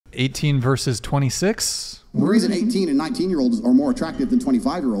18 versus 26. The reason 18 and 19-year-olds are more attractive than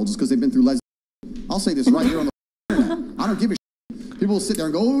 25-year-olds is because they've been through lesbian. I'll say this right here on the internet. I don't give a shit. People will sit there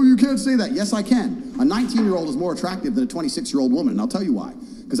and go, oh, you can't say that. Yes, I can. A 19-year-old is more attractive than a 26-year-old woman, and I'll tell you why.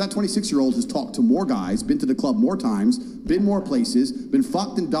 Because that 26-year-old has talked to more guys, been to the club more times, been more places, been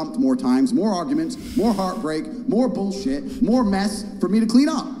fucked and dumped more times, more arguments, more heartbreak, more bullshit, more mess for me to clean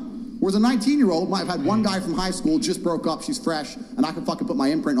up. Whereas a 19-year-old might have had one guy from high school, just broke up, she's fresh, and I can fucking put my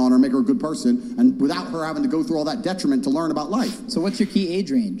imprint on her and make her a good person, and without her having to go through all that detriment to learn about life. So what's your key age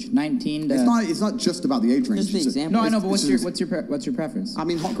range? 19 to... It's not just about the age range. Just the example. No, I know, but what's your preference? I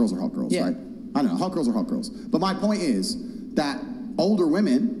mean, hot girls are hot girls, yeah. right? I don't know, hot girls are hot girls. But my point is that older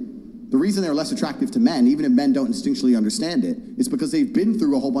women, the reason they're less attractive to men, even if men don't instinctually understand it, is because they've been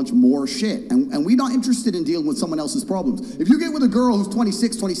through a whole bunch more shit. And we're not interested in dealing with someone else's problems. If you get with a girl who's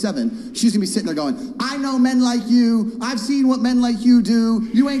 26, 27, she's gonna be sitting there going, I know men like you, I've seen what men like you do,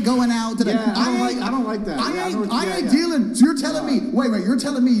 you ain't going out today. Yeah, I don't like that. I ain't dealing, so you're telling me, wait, you're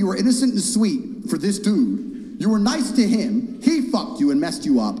telling me you were innocent and sweet for this dude, you were nice to him, he fucked you and messed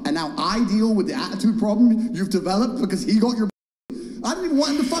you up, and now I deal with the attitude problem you've developed because he got your I didn't even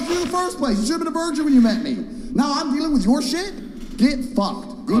want him to fuck you in the first place. You should have been a virgin when you met me. Now I'm dealing with your shit? Get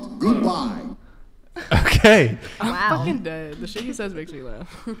fucked. Goodbye. Okay. I'm fucking dead. The shit he says makes me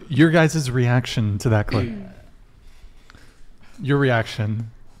laugh. Your guys' reaction to that clip. Your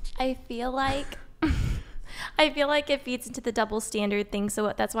reaction. I feel like it feeds into the double standard thing,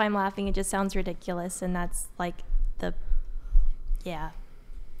 so that's why I'm laughing. It just sounds ridiculous, and that's like the, yeah.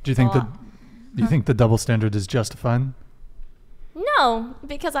 Do you think the double standard is justified? No,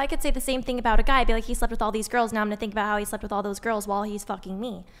 because I could say the same thing about a guy. I'd be like, he slept with all these girls. Now I'm going to think about how he slept with all those girls while he's fucking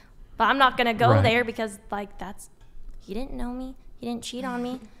me. But I'm not going to go there because, like, he didn't know me. He didn't cheat on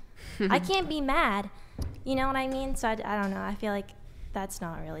me. I can't be mad. You know what I mean? So I don't know. I feel like that's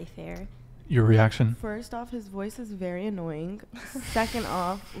not really fair. Your reaction? First off, his voice is very annoying. Second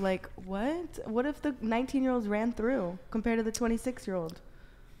off, like, what? What if the 19-year-olds ran through compared to the 26-year-old?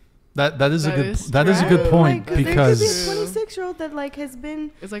 That is a good point, like, because there could be a 26-year-old that like has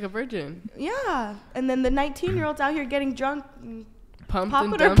been it's like a virgin. Yeah, and then the 19-year-old's out here getting drunk, pumped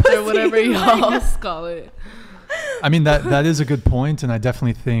and dumped or whatever y'all call it. I mean that is a good point, and I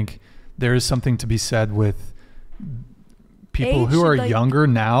definitely think there is something to be said with people who are younger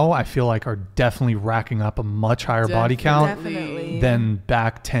now. I feel like are definitely racking up a much higher body count than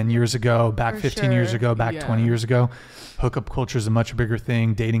back 10 years ago, back 15 years ago, back 20 years ago. Hookup culture is a much bigger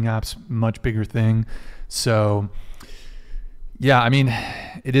thing. Dating apps, much bigger thing. So, yeah, I mean,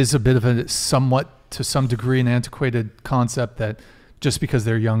 it is a bit of a somewhat, to some degree, an antiquated concept that just because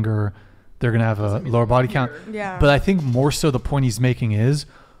they're younger, they're going to have a lower body count. Yeah. But I think more so the point he's making is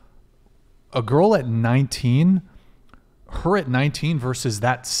a girl at 19, her at 19 versus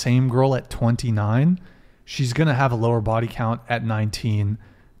that same girl at 29, she's going to have a lower body count at 19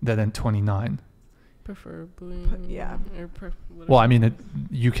 than at 29. Preferably. Yeah. Well, I mean,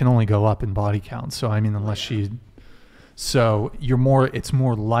 you can only go up in body count. So, I mean, so it's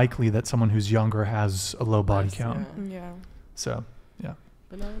more likely that someone who's younger has a low body count. Yeah. So, yeah.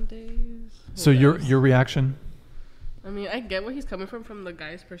 But nowadays. So your reaction? I mean, I get where he's coming from the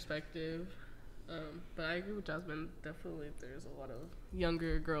guy's perspective. But I agree with Jasmine. Definitely there's a lot of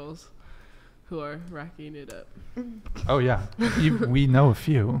younger girls who are racking it up. Oh, yeah. We know a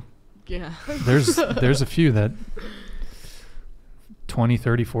few. Yeah. There's a few that 20,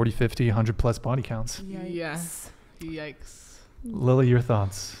 30, 40, 50, 100 plus body counts. Yikes. Lily, your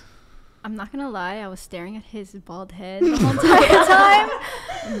thoughts? I'm not gonna lie, I was staring at his bald head the whole entire time.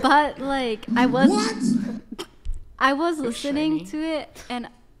 But like I was listening to it, and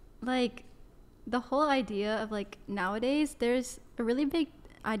like the whole idea of like nowadays there's a really big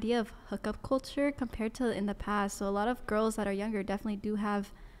idea of hookup culture compared to in the past. So a lot of girls that are younger definitely do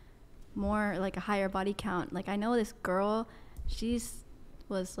have more like a higher body count. Like I know this girl,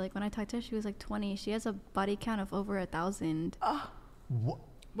 was like, when I talked to her, she was like 20. She has a body count of over 1,000.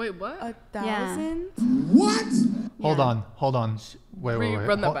 Wait, what? 1,000? Yeah. What? Hold on. Wait.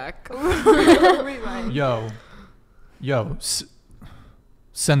 Run that back. Rewind. Yo,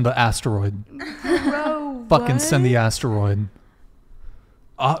 send the asteroid. Bro, fucking send the asteroid.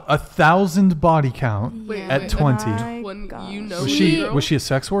 1,000 body count at 20. Was she a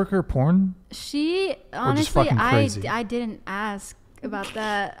sex worker, porn? She honestly, I didn't ask about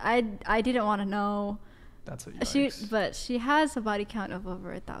that. I didn't want to know. That's what but she has a body count of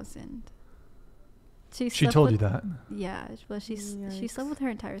over 1,000. She told you that? Yeah, but she Yikes. slept with her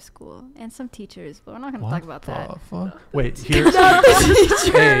entire school and some teachers, but we're not going to talk about that. Fuck? Wait, here.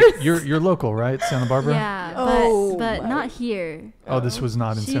 Hey, you're local, right? Santa Barbara? Yeah, Oh but my- not here. Oh, this was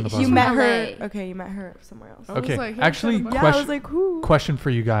not in Santa Barbara. You met her. LA. Okay, you met her somewhere else. I was Okay, like, hey, actually, Santa Yeah, Barbara. I was like, who? Question for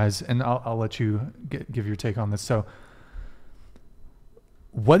you guys, and I'll let you give your take on this. So,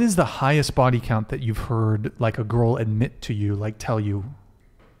 what is the highest body count that you've heard like a girl admit to you, like tell you?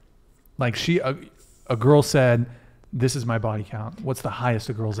 Like a girl said, "This is my body count." What's the highest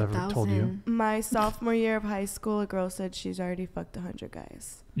a girl's ever told you? 1,000. My sophomore year of high school, a girl said she's already fucked 100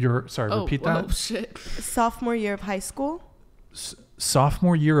 guys. Repeat that. Oh shit. Sophomore year of high school,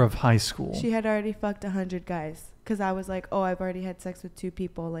 Sophomore year of high school. she had already fucked 100 guys. Because I was like, oh, I've already had sex with 2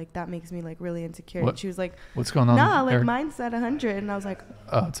 people. Like, that makes me, like, really insecure. What? And she was like, What's going on? nah, like, Eric? mine said 100. And I was like,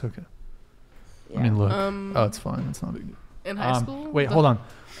 Oh, it's okay. yeah. I mean, look. Oh, it's fine. It's not a big deal. In high school? Wait, hold on.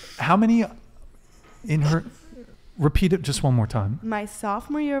 How many in her? Repeat it just one more time. My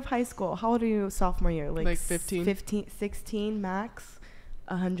sophomore year of high school. How old are you sophomore year? Like 15? 16 max.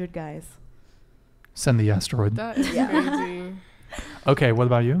 100 guys. Send the asteroid. That is crazy. Okay, what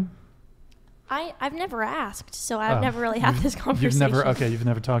about you? I've never asked, so I've never really had this conversation. You've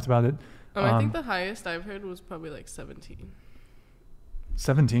never talked about it. I think the highest I've heard was probably like 17.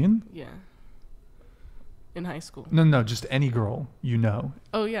 17? Yeah. In high school. No, just any girl you know.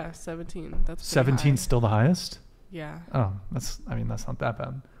 Oh yeah, 17. That's 17 still the highest? Yeah. Oh, that's not that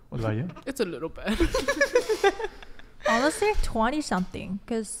bad. What about you? It's a little bad. Honestly, 20 something,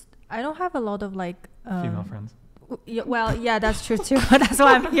 because I don't have a lot of like Female friends. Well, yeah, that's true too. That's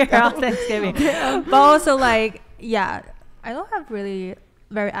why I'm here on Thanksgiving. But also, like, yeah, I don't have really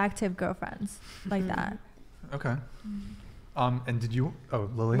very active girlfriends like that. Okay. And did you? Oh,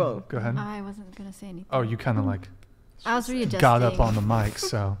 Lily, Well, go ahead. I wasn't going to say anything. Oh, you kind of like I was readjusting. got up on the mic.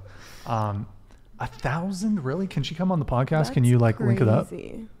 So, 1,000? Really? Can she come on the podcast? Can you like link it up?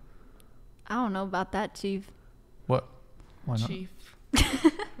 Crazy. I don't know about that, Chief. What? Why not? Chief.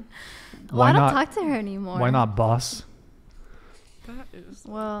 Well, Why I don't not? talk to her anymore. Why not boss? That is.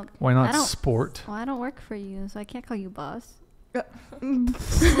 Well, Why I not don't- sport? well, I don't work for you, so I can't call you boss. You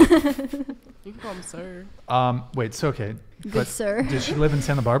can call him sir. Wait, so okay. Good But sir. does she live in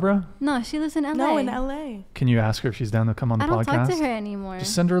Santa Barbara? No, she lives in LA. No, in LA. Can you ask her if she's down to come on the I don't podcast? talk to her anymore.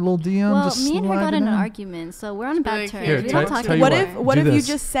 Just send her a little DM. Well, just me and her slide got it in an in. argument, so we're on bad Like, terms. Here, we tell- don't talk tell you What anymore. if what Do if you this.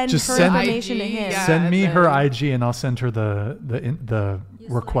 just send Just her send- information to IG, him? yeah. Send me her then- IG and I'll send her the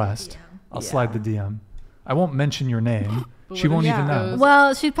request. I'll slide the DM. I won't mention your name. But She what won't if even she know. goes-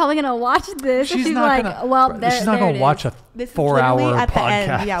 Well, she's probably gonna watch this. She's She's not like, gonna. well, Bro, there, she's not there gonna it watch is. a This is 4-hour literally at the podcast.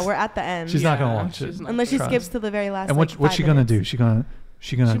 end. Yeah, we're at the end. She's not gonna Yeah, watch it. she's not Unless she Trust. skips to the very last. And like, what's she 5 gonna minutes. do? She gonna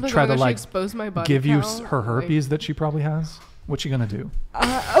She's like, try "Oh to my gosh, she like exposed my body give you count?" her Like, herpes that she probably has. What's she gonna do?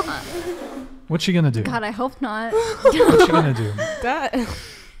 What's she gonna do? God, I hope not. What's she gonna do? that.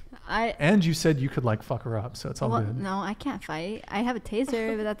 And you said you could like fuck her up, so it's all Well, good. no, I can't fight. I have a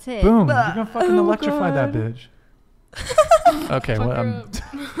taser, but that's it. Boom! You're gonna fucking Oh, electrify that God. bitch. Okay, Fuck well, her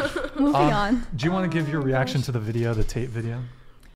up. Moving on. do you want to give your reaction to the video, the Tate video?